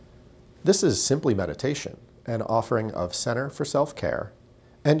This is Simply Meditation, an offering of Center for Self-Care,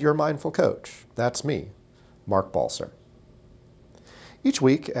 and your mindful coach. That's me, Mark Balser. Each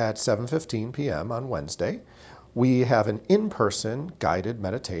week at 7:15 p.m. on Wednesday, we have an in-person guided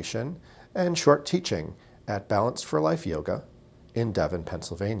meditation and short teaching at Balance for Life Yoga in Devon,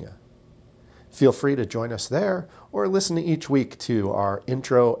 Pennsylvania. Feel free to join us there or listen each week to our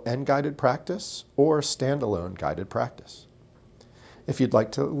intro and guided practice or standalone guided practice. If you'd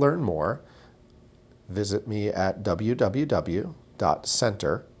like to learn more, visit me at www.center,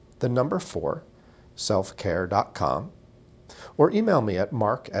 the number 4, selfcare.com, or email me at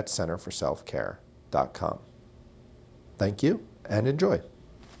mark@centerforselfcare.com. Thank you and enjoy.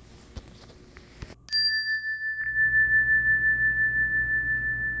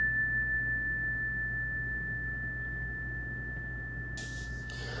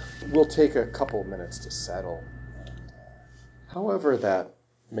 We'll take a couple minutes to settle. However that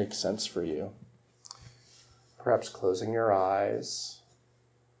makes sense for you. Perhaps closing your eyes,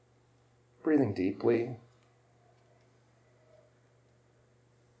 breathing deeply,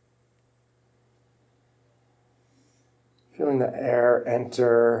 feeling the air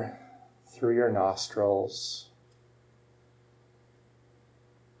enter through your nostrils,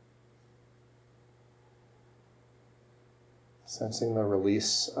 sensing the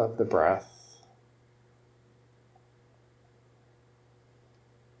release of the breath,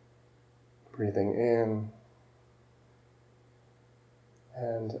 breathing in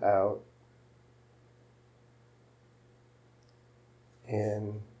and out,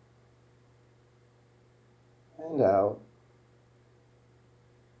 in and out.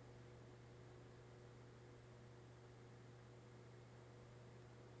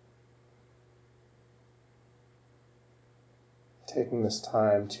 Taking this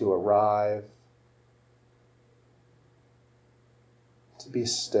time to arrive, to be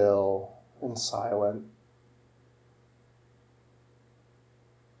still and silent.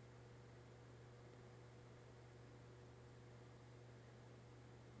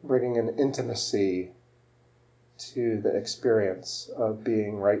 Bringing an intimacy to the experience of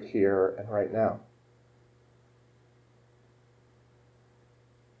being right here and right now.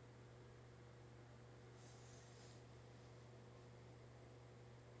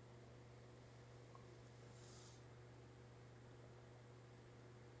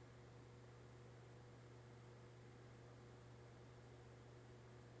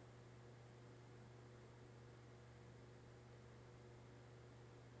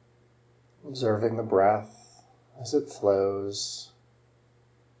 Observing the breath as it flows.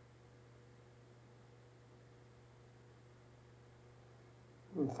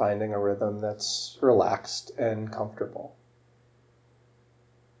 And finding a rhythm that's relaxed and comfortable.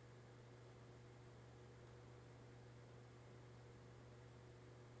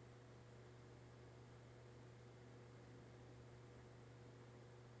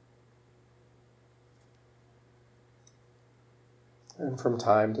 And from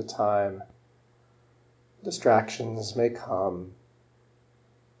time to time, distractions may come.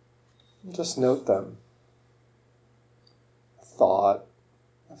 Just note them. A thought,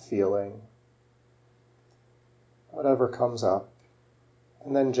 a feeling, whatever comes up,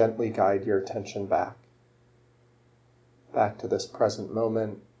 and then gently guide your attention back to this present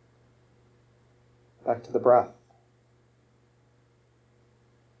moment, back to the breath.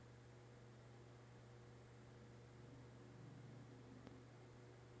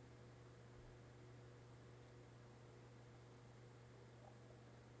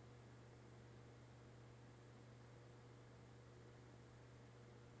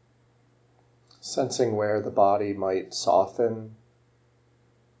 Sensing where the body might soften,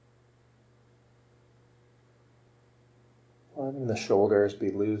 letting the shoulders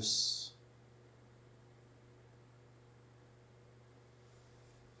be loose,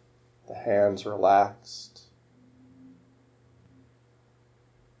 the hands relaxed,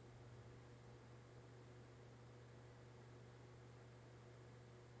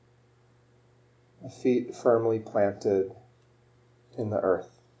 the feet firmly planted in the earth.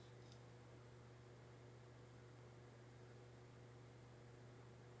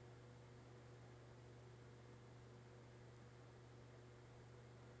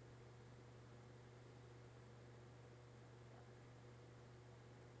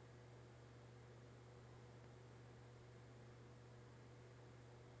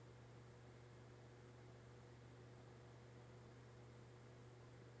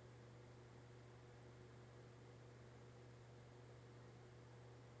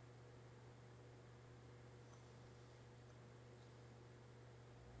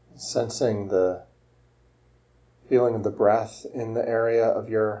 Sensing the Feeling the breath in the area of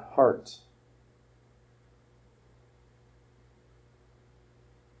your heart.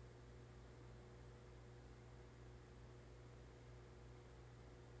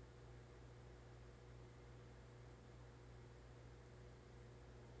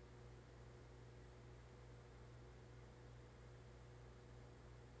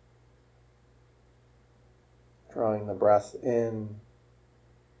 Drawing the breath in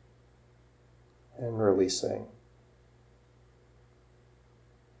and releasing.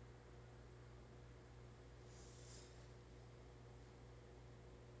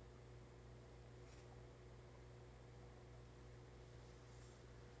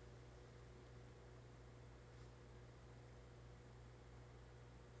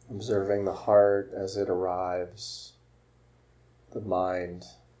 Observing the heart as it arrives, the mind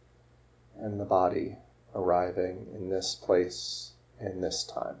and the body arriving in this place in this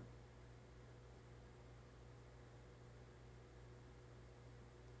time.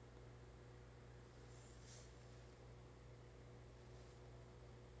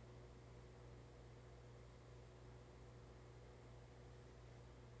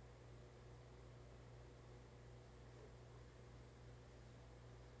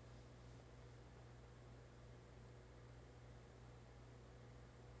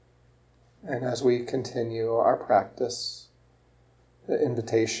 And as we continue our practice, the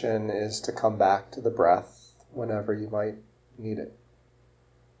invitation is to come back to the breath whenever you might need it.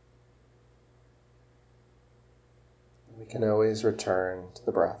 We can always return to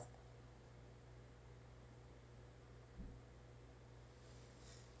the breath.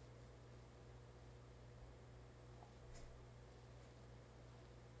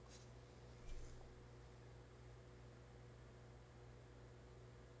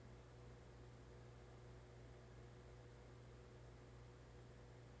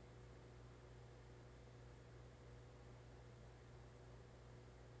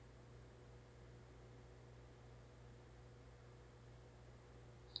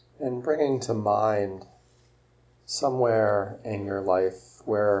 And bringing to mind somewhere in your life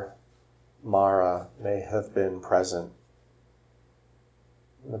where Mara may have been present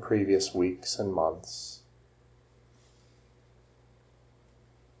in the previous weeks and months.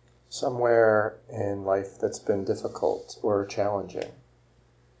 Somewhere in life that's been difficult or challenging.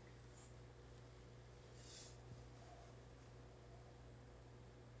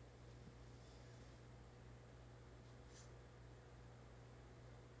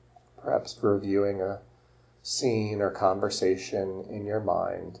 Perhaps reviewing a scene or conversation in your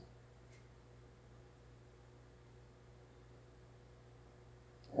mind.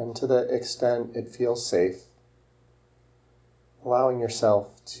 And to the extent it feels safe, allowing yourself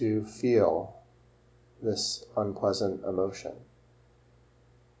to feel this unpleasant emotion.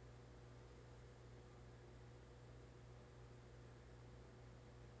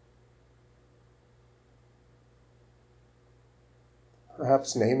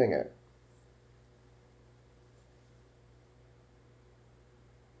 Perhaps naming it.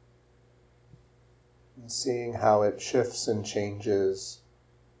 And seeing how it shifts and changes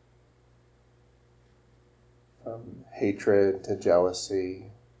from hatred to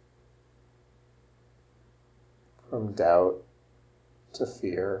jealousy, from doubt to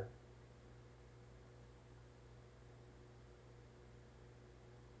fear.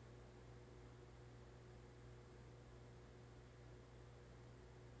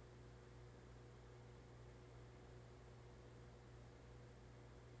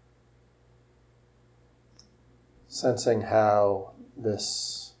 Sensing how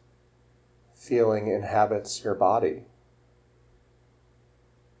this feeling inhabits your body.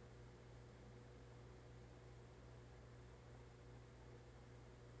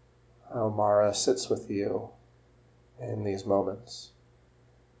 How Mara sits with you in these moments.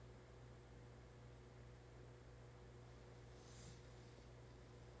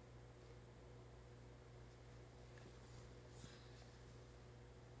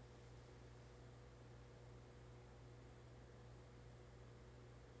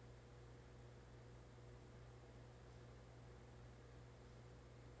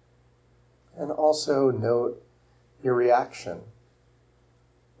 And also note your reaction,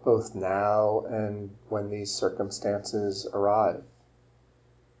 both now and when these circumstances arrive.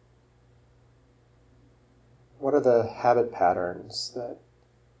 What are the habit patterns that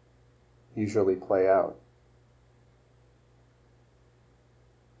usually play out?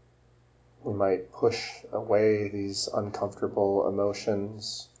 We might push away these uncomfortable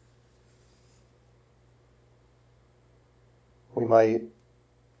emotions. We might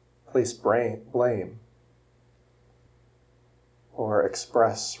place blame or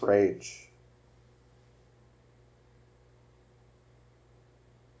express rage.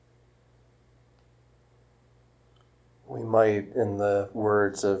 We might, in the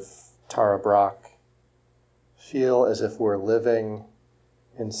words of Tara Brach, feel as if we're living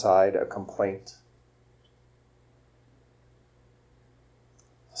inside a complaint.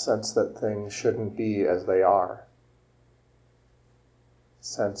 A sense that things shouldn't be as they are. A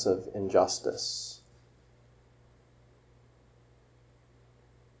sense of injustice.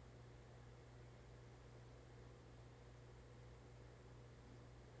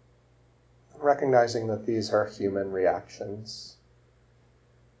 Recognizing that these are human reactions,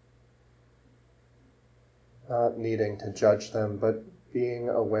 not needing to judge them, but being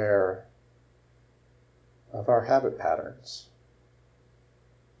aware of our habit patterns.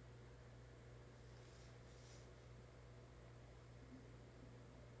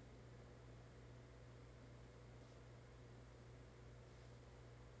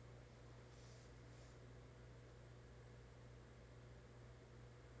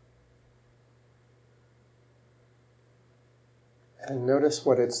 And notice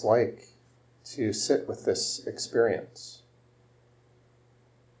what it's like to sit with this experience.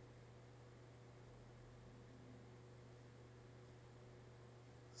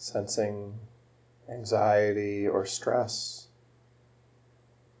 Sensing anxiety or stress,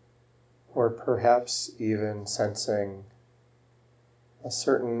 or perhaps even sensing a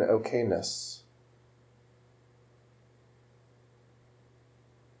certain okayness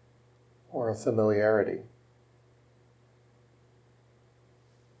or a familiarity.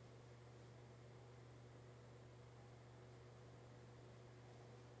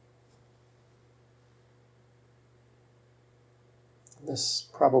 This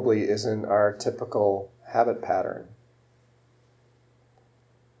probably isn't our typical habit pattern.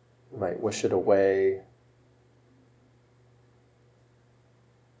 We might wish it away,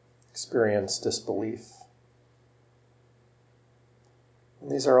 experience disbelief. And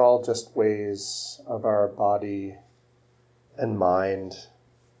these are all just ways of our body and mind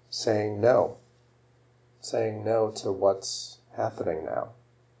saying no to what's happening now.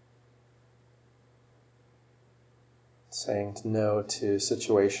 Saying no to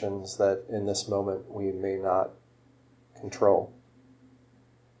situations that in this moment we may not control.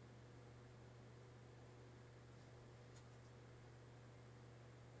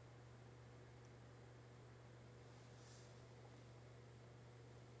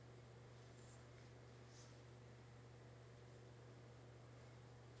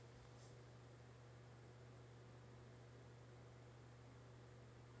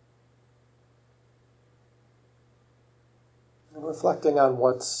 And reflecting on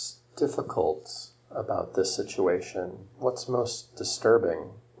what's difficult about this situation, what's most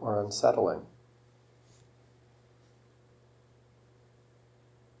disturbing or unsettling.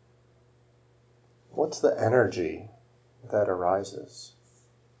 What's the energy that arises?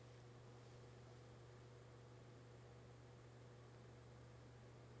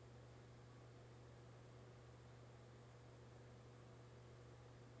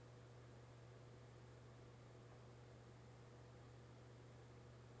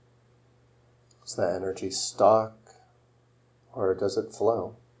 Is the energy stuck, or does it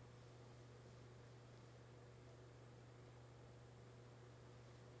flow?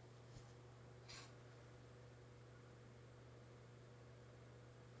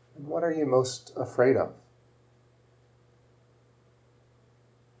 And what are you most afraid of?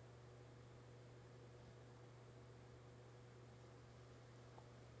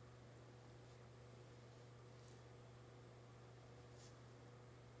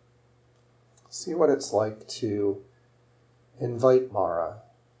 See what it's like to invite Mara,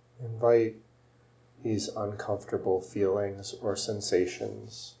 invite these uncomfortable feelings or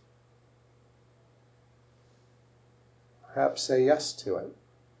sensations. Perhaps say yes to it,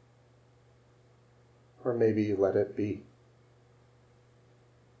 or maybe let it be.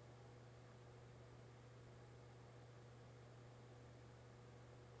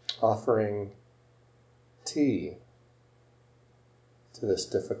 Offering tea to this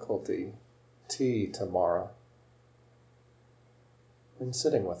difficulty, tea to Mara, and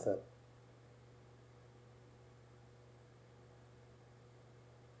sitting with it.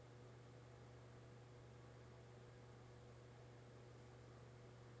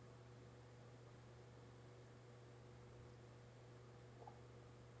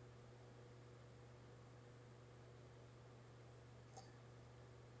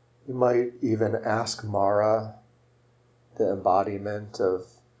 You might even ask Mara, the embodiment of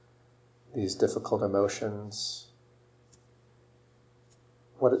these difficult emotions,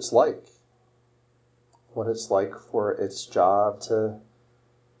 what it's like for its job to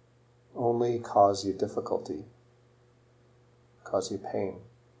only cause you difficulty, cause you pain.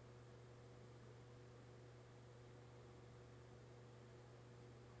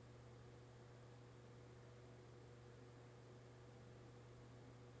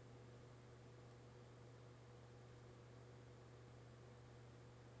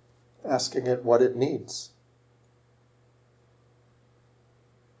 asking it what it needs.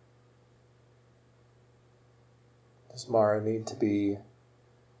 Does Mara need to be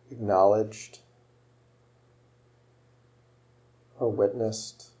acknowledged or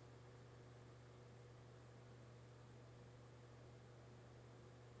witnessed?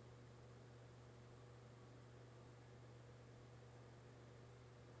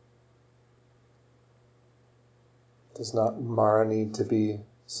 Does not Mara need to be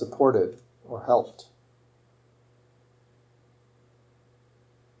supported or helped?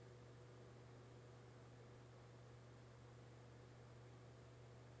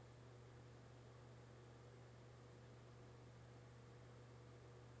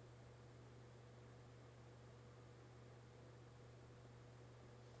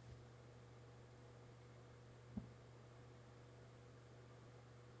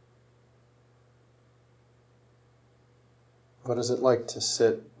 What is it like to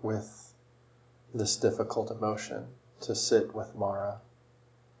sit with this difficult emotion, to sit with Mara?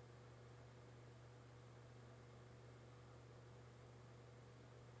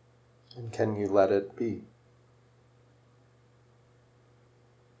 And can you let it be?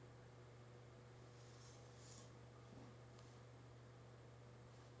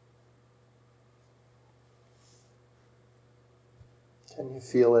 Can you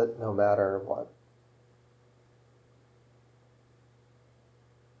feel it no matter what?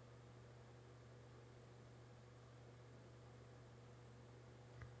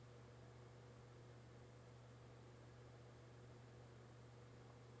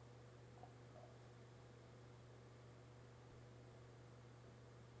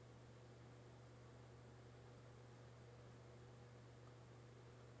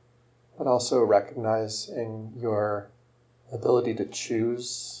 But also recognizing your ability to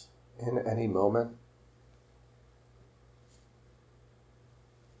choose in any moment.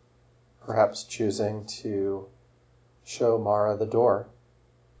 Perhaps choosing to show Mara the door.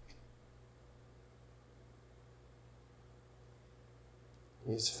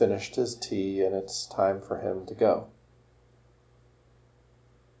 He's finished his tea and it's time for him to go.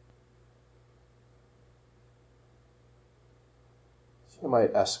 So you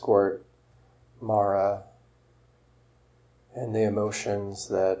might escort Mara and the emotions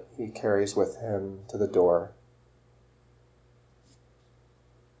that he carries with him to the door,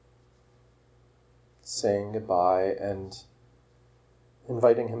 saying goodbye and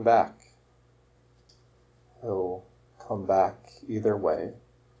inviting him back. He'll come back either way.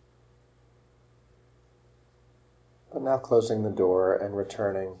 But now closing the door and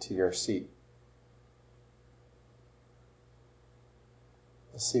returning to your seat.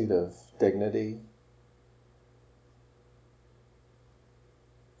 A seat of dignity,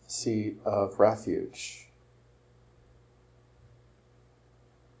 a seat of refuge,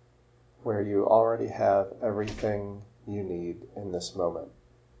 where you already have everything you need in this moment.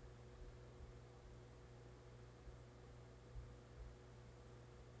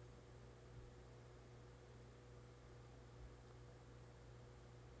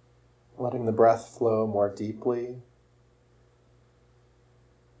 Letting the breath flow more deeply,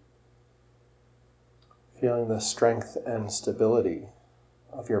 feeling the strength and stability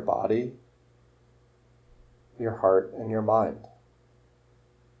of your body, your heart, and your mind.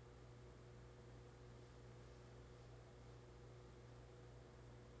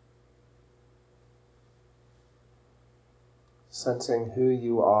 Sensing who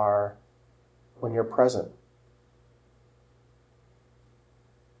you are when you're present,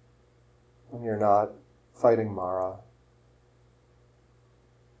 when you're not fighting Mara,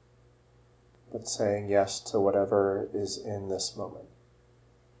 but saying yes to whatever is in this moment.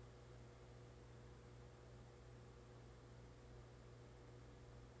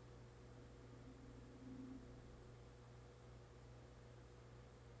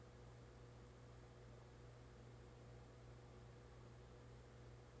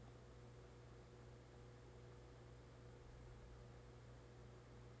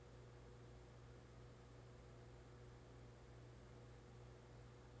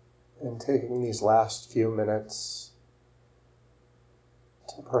 And taking these last few minutes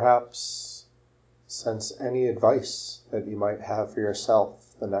to perhaps sense any advice that you might have for yourself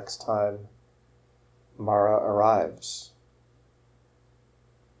the next time Mara arrives.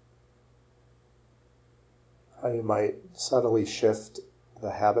 How you might subtly shift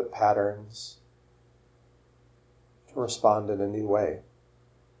the habit patterns to respond in a new way.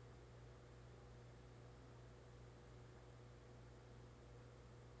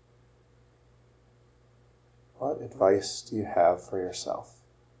 What advice do you have for yourself?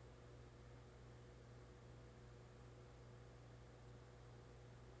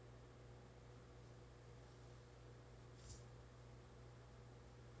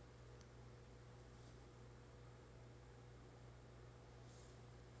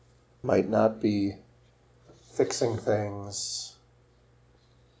 Might not be fixing things,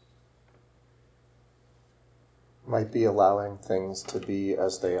 might be allowing things to be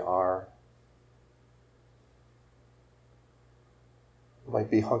as they are,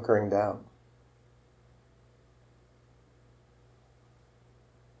 might be hunkering down.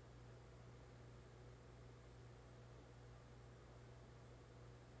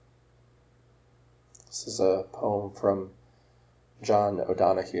 This is a poem from John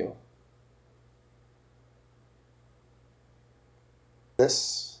O'Donohue.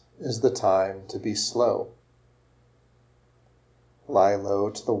 This is the time to be slow. Lie low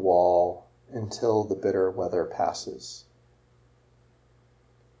to the wall until the bitter weather passes.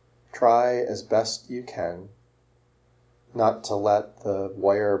 Try as best you can not to let the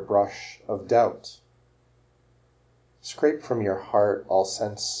wire brush of doubt scrape from your heart all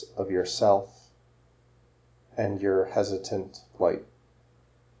sense of yourself and your hesitant flight.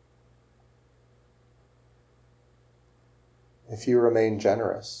 If you remain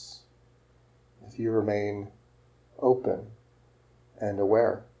generous, if you remain open and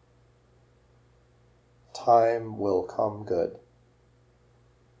aware, time will come good,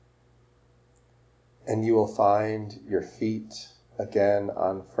 and you will find your feet again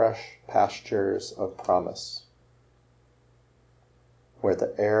on fresh pastures of promise, where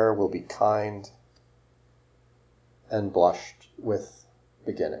the air will be kind and blushed with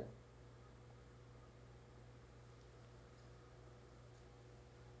beginning.